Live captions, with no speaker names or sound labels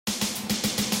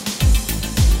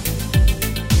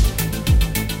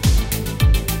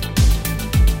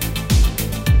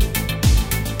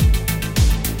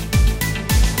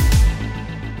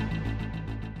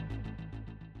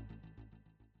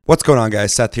What's going on,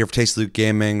 guys? Seth here for Tasty Loot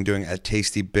Gaming, doing a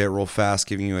tasty bit real fast,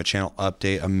 giving you a channel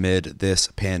update amid this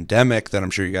pandemic that I'm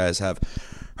sure you guys have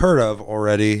heard of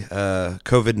already.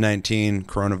 COVID-19,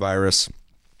 coronavirus.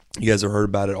 You guys have heard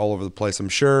about it all over the place, I'm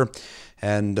sure.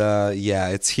 And yeah,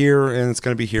 it's here and it's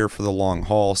going to be here for the long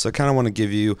haul. So I kind of want to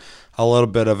give you a little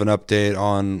bit of an update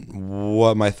on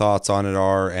what my thoughts on it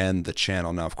are and the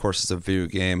channel. Now, of course, it's a video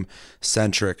game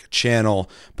centric channel,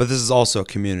 but this is also a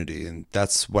community. And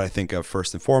that's what I think of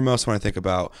first and foremost when I think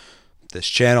about this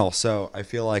channel. So I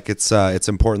feel like it's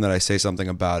important that I say something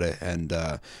about it and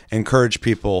encourage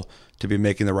people to be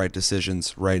making the right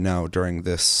decisions right now during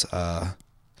this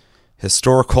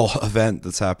historical event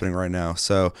that's happening right now.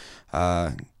 So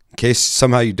in case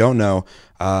somehow you don't know,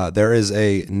 there is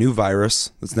a new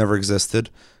virus that's never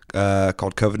existed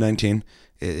called COVID-19.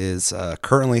 It is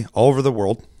currently all over the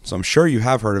world. So I'm sure you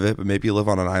have heard of it, but maybe you live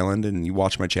on an island and you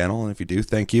watch my channel. And if you do,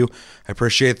 thank you. I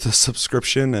appreciate the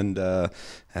subscription and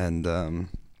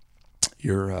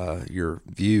your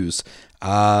views.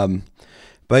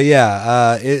 But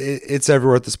yeah, it's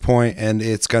everywhere at this point, and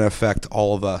it's going to affect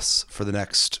all of us for the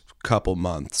next couple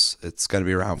months. It's going to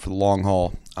be around for the long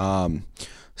haul.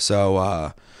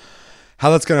 So how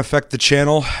that's going to affect the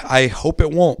channel, I hope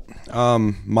it won't.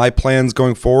 My plans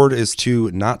going forward is to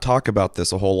not talk about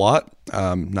this a whole lot,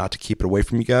 not to keep it away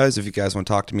from you guys. If you guys want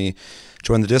to talk to me,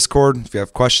 join the Discord. If you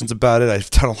have questions about it,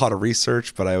 I've done a lot of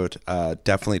research, but I would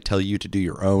definitely tell you to do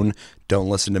your own. Don't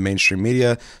listen to mainstream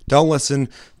media. Don't listen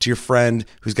to your friend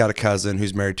who's got a cousin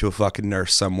who's married to a fucking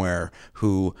nurse somewhere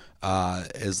who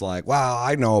is like, wow,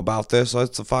 I know about this.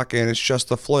 It's just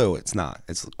the flu. It's not.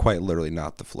 It's quite literally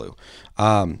not the flu.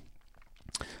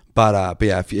 But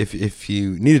yeah, if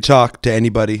you need to talk to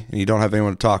anybody and you don't have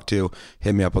anyone to talk to,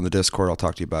 hit me up on the Discord. I'll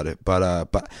talk to you about it.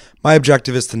 But my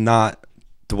objective is to not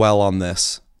dwell on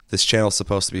this. This channel is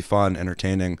supposed to be fun,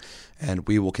 entertaining, and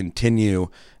we will continue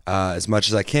as much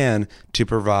as I can to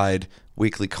provide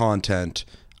weekly content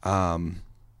ongoing.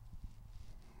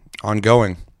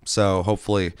 So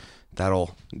hopefully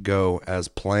that'll go as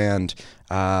planned.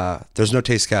 There's no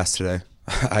Tastecast today.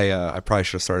 I probably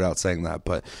should have started out saying that,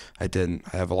 but I didn't.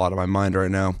 I have a lot on my mind right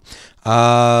now.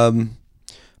 But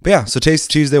yeah, so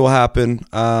Taste Tuesday will happen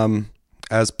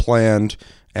as planned,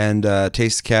 and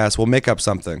Tastecast, we'll make up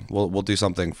something. We'll do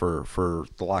something for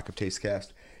the lack of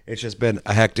Tastecast. It's just been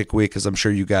a hectic week, as I'm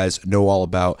sure you guys know all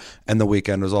about, and the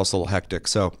weekend was also a little hectic.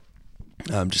 So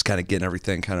I'm just kind of getting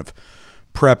everything kind of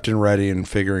prepped and ready and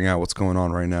figuring out what's going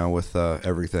on right now with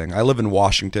everything. I live in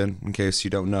Washington, in case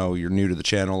you don't know, you're new to the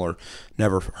channel or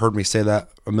never heard me say that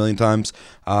a million times.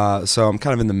 So I'm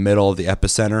kind of in the middle of the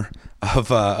epicenter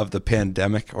of the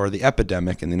pandemic, or the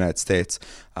epidemic in the United States.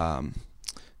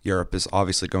 Europe is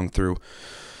obviously going through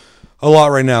a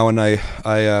lot right now, and my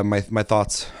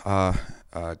thoughts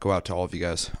go out to all of you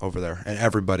guys over there and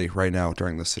everybody right now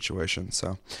during this situation.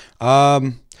 So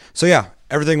yeah,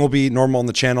 everything will be normal on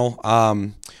the channel.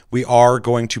 We are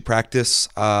going to practice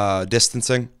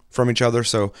distancing from each other.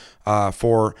 So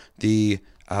for the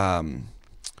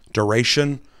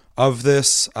duration of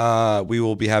this, we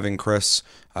will be having Chris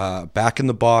back in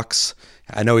the box.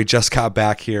 I know he just got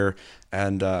back here,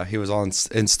 and he was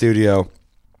in studio,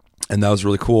 and that was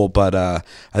really cool. But I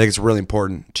think it's really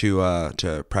important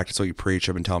to practice what you preach.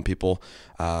 I've been telling people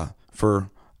for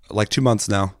like 2 months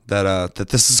now that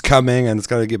this is coming and it's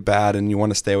going to get bad and you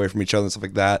want to stay away from each other and stuff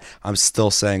like that. I'm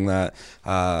still saying that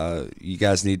you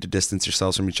guys need to distance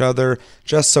yourselves from each other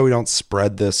just so we don't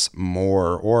spread this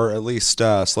more, or at least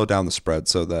slow down the spread,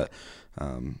 so that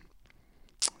the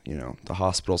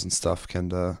hospitals and stuff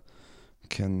can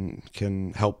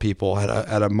help people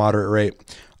at a moderate rate.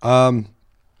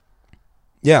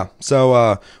 Yeah,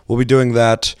 so we'll be doing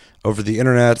that over the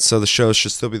internet, so the shows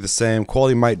should still be the same.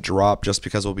 Quality might drop just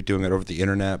because we'll be doing it over the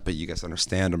internet, but you guys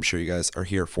understand. I'm sure you guys are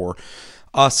here for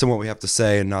us and what we have to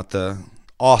say, and not the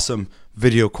awesome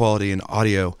video quality and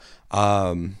audio.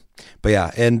 But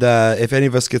yeah, and if any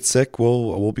of us get sick,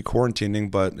 we'll be quarantining,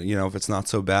 but if it's not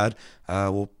so bad,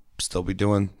 we'll still be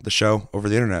doing the show over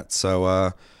the internet.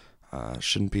 So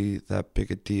shouldn't be that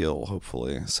big a deal,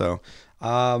 hopefully. So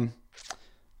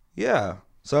yeah.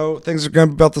 So things are going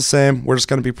to be about the same. We're just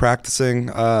going to be practicing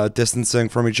distancing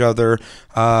from each other,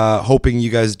 hoping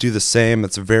you guys do the same.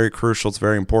 That's very crucial. It's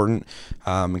very important.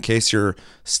 In case you're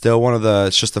still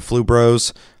it's just the flu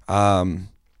bros.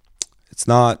 It's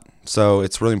not. So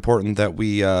it's really important that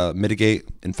we mitigate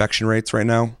infection rates right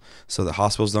now so that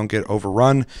hospitals don't get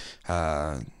overrun.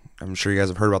 I'm sure you guys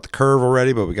have heard about the curve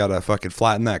already, but we got to fucking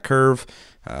flatten that curve.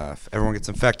 If everyone gets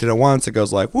infected at once, it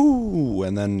goes like, woo,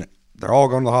 and then they're all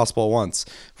going to the hospital at once.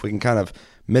 If we can kind of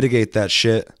mitigate that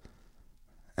shit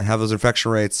and have those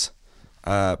infection rates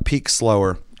peak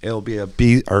slower. It'll be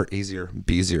easier.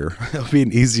 It'll be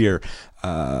an easier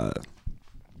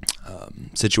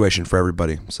situation for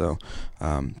everybody. So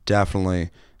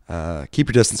definitely keep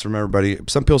your distance from everybody.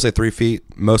 Some people say 3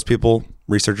 feet. Most people,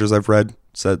 researchers I've read,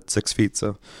 said 6 feet.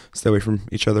 So stay away from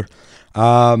each other.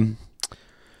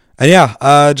 And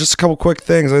yeah, just a couple quick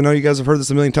things. I know you guys have heard this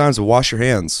a million times, but wash your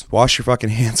hands. Wash your fucking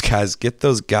hands, guys. Get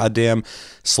those goddamn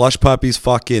slush puppies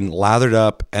fucking lathered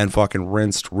up and fucking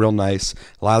rinsed real nice.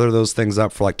 Lather those things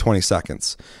up for like 20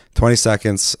 seconds. 20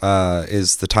 seconds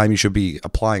is the time you should be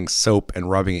applying soap and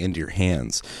rubbing it into your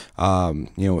hands.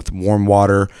 With warm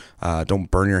water. Don't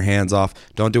burn your hands off.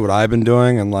 Don't do what I've been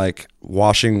doing and like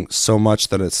washing so much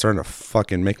that it's starting to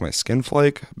fucking make my skin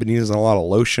flake. I've been using a lot of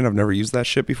lotion. I've never used that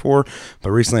shit before,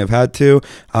 but recently I've had to.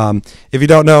 If you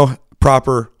don't know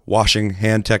proper washing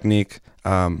hand technique,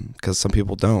 because some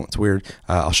people don't, it's weird.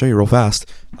 I'll show you real fast.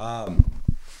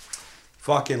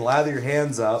 Fucking lather your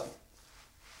hands up.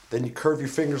 Then you curve your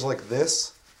fingers like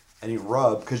this, and you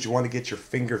rub because you want to get your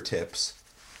fingertips.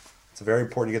 It's very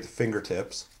important you get the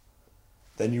fingertips.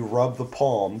 Then you rub the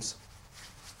palms.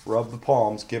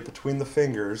 Get between the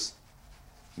fingers.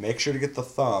 Make sure to get the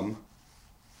thumb,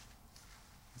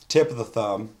 tip of the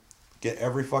thumb. Get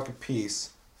every fucking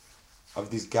piece of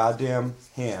these goddamn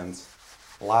hands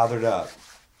lathered up,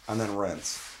 and then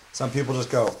rinse. Some people just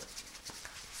go,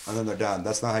 and then they're done.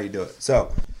 That's not how you do it.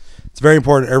 So it's very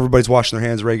important everybody's washing their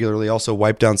hands regularly. Also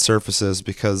wipe down surfaces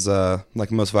because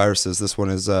like most viruses, this one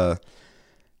is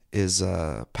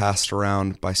passed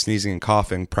around by sneezing and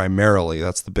coughing primarily.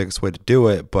 That's the biggest way to do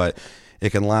it, but it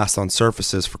can last on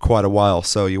surfaces for quite a while.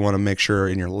 So you want to make sure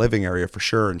in your living area for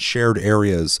sure, and shared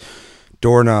areas,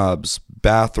 doorknobs,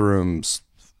 bathrooms,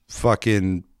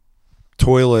 fucking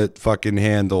toilet fucking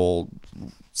handle,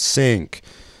 sink,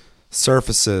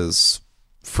 surfaces,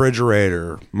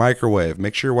 refrigerator, microwave.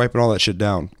 Make sure you're wiping all that shit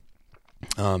down.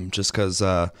 Just because you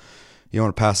don't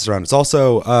want to pass this around. It's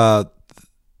also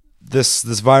this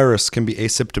virus can be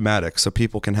asymptomatic, so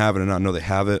people can have it and not know they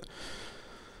have it.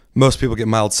 Most people get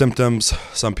mild symptoms.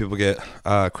 Some people get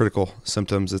critical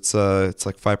symptoms. It's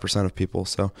like 5% of people.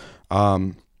 So a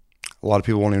lot of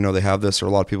people won't even know they have this, or a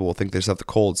lot of people will think they just have the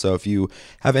cold. So if you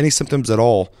have any symptoms at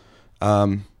all,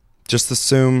 just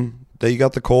assume that you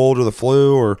got the cold or the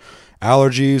flu or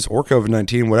allergies or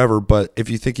COVID-19, whatever. But if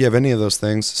you think you have any of those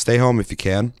things, stay home if you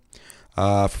can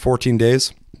for 14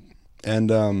 days.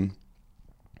 And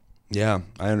yeah,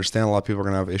 I understand a lot of people are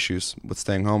going to have issues with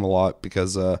staying home a lot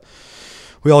because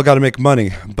we all got to make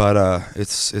money. But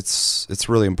it's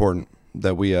really important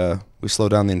that we slow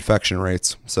down the infection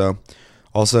rates. So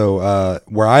also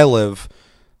where I live,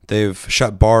 they've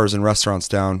shut bars and restaurants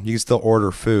down. You can still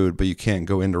order food, but you can't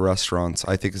go into restaurants.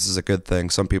 I think this is a good thing.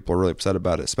 Some people are really upset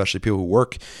about it, especially people who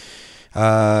work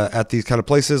at these kind of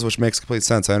places, which makes complete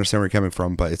sense. I understand where you're coming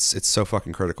from, but it's so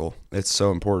fucking critical. It's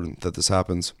so important that this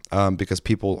happens because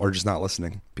people are just not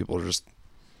listening. People are just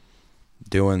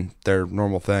doing their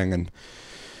normal thing, and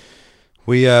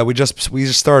we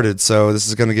just started, so this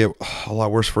is going to get a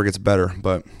lot worse before it gets better.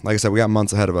 But like I said, we got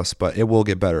months ahead of us, but it will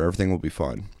get better. Everything will be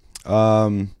fine.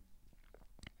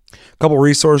 Couple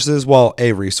resources. Well,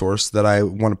 a resource that I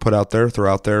want to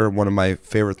throw out there. One of my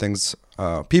favorite things,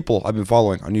 people I've been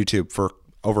following on YouTube for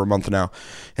over a month now,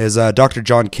 is Dr.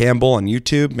 John Campbell on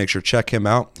YouTube. Make sure to check him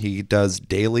out. He does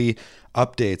daily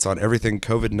updates on everything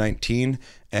COVID-19,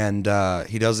 and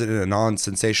he does it in a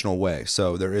non-sensational way.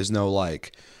 So there is no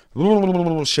like,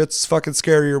 shit's fucking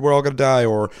scary, or we're all gonna die,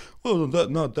 or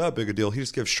not that big a deal. He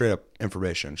just gives straight up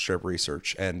information, straight up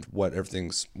research, and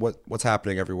what's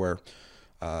happening everywhere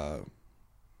on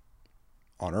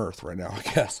Earth right now, I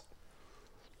guess,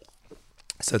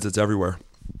 since it's everywhere.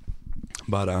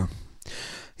 But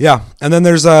yeah, and then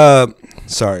there's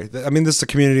sorry, I mean, this is a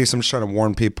community, so I'm just trying to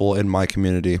warn people in my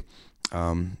community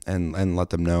and let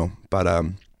them know. But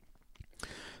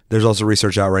there's also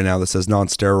research out right now that says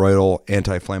non-steroidal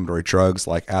anti-inflammatory drugs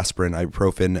like aspirin,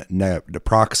 ibuprofen,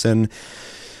 naproxen,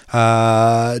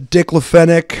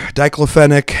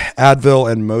 diclofenac,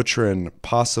 Advil, and Motrin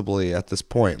possibly at this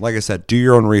point. Like I said, do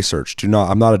your own research.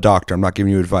 I'm not a doctor. I'm not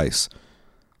giving you advice.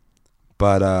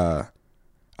 But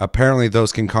apparently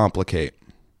those can complicate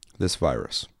this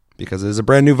virus because it is a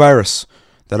brand new virus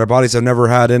that our bodies have never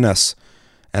had in us,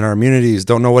 and our immunities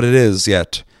don't know what it is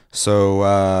yet. So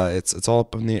it's all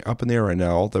up in the air right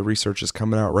now. All the research is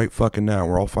coming out right fucking now.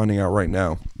 We're all finding out right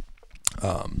now.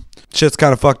 Shit's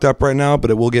kind of fucked up right now, but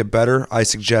it will get better. I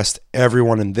suggest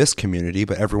everyone in this community,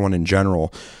 but everyone in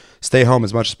general, stay home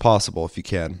as much as possible if you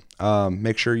can.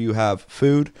 Make sure you have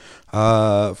food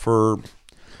for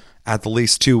at the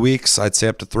least 2 weeks. I'd say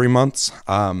up to 3 months.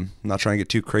 I'm not trying to get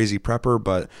too crazy prepper,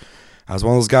 but I was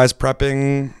one of those guys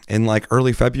prepping in like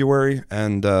early February,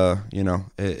 and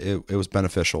it was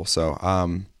beneficial. So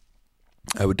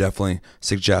I would definitely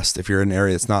suggest, if you're in an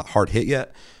area that's not hard hit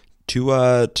yet,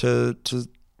 to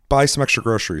buy some extra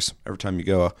groceries every time you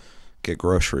go get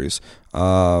groceries.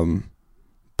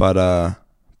 But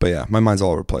yeah, my mind's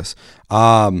all over the place.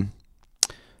 But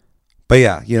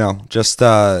yeah, just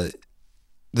this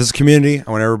is a community.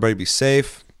 I want everybody to be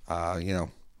safe.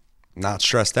 Not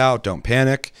stressed out. Don't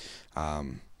panic.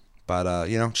 But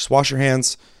just wash your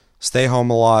hands. Stay home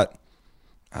a lot.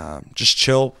 Just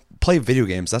chill. Play video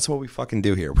games. That's what we fucking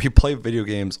do here. We play video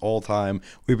games all the time.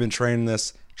 We've been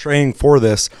training for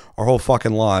this our whole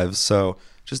fucking lives. So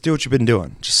just do what you've been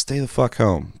doing. Just stay the fuck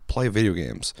home. Play video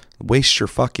games. Waste your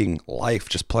fucking life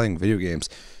just playing video games,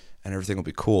 and everything will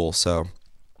be cool. So,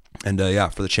 and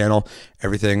for the channel,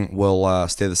 everything will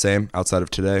stay the same outside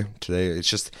of today. Today,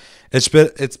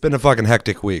 it's been a fucking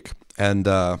hectic week, and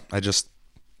I just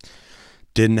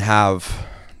didn't have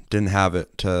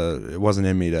it wasn't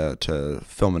in me to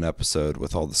film an episode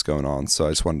with all this going on. So I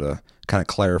just wanted to kind of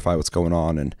clarify what's going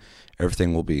on, and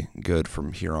everything will be good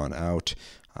from here on out.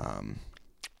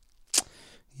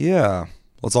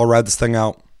 Let's all ride this thing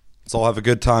out. Let's all have a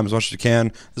good time as much as you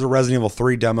can. There's a Resident Evil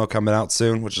 3 demo coming out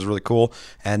soon, which is really cool,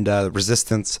 and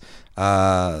Resistance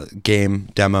game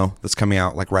demo that's coming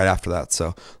out like right after that.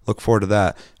 So look forward to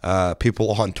that.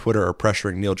 People on Twitter are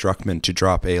pressuring Neil Druckmann to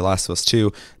drop a Last of Us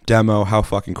 2 demo. How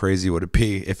fucking crazy would it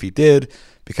be if he did?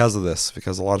 Because of this,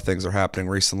 because a lot of things are happening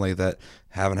recently that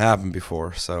haven't happened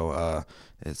before. So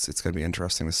it's going to be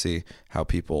interesting to see how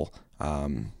people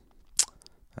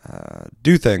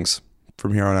do things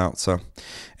from here on out. So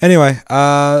anyway,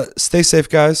 stay safe,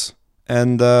 guys,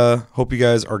 and hope you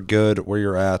guys are good where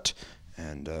you're at.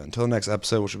 And until the next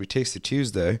episode, which will be Tasty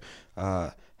Tuesday,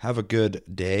 have a good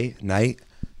day, night,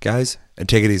 guys, and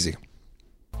take it easy.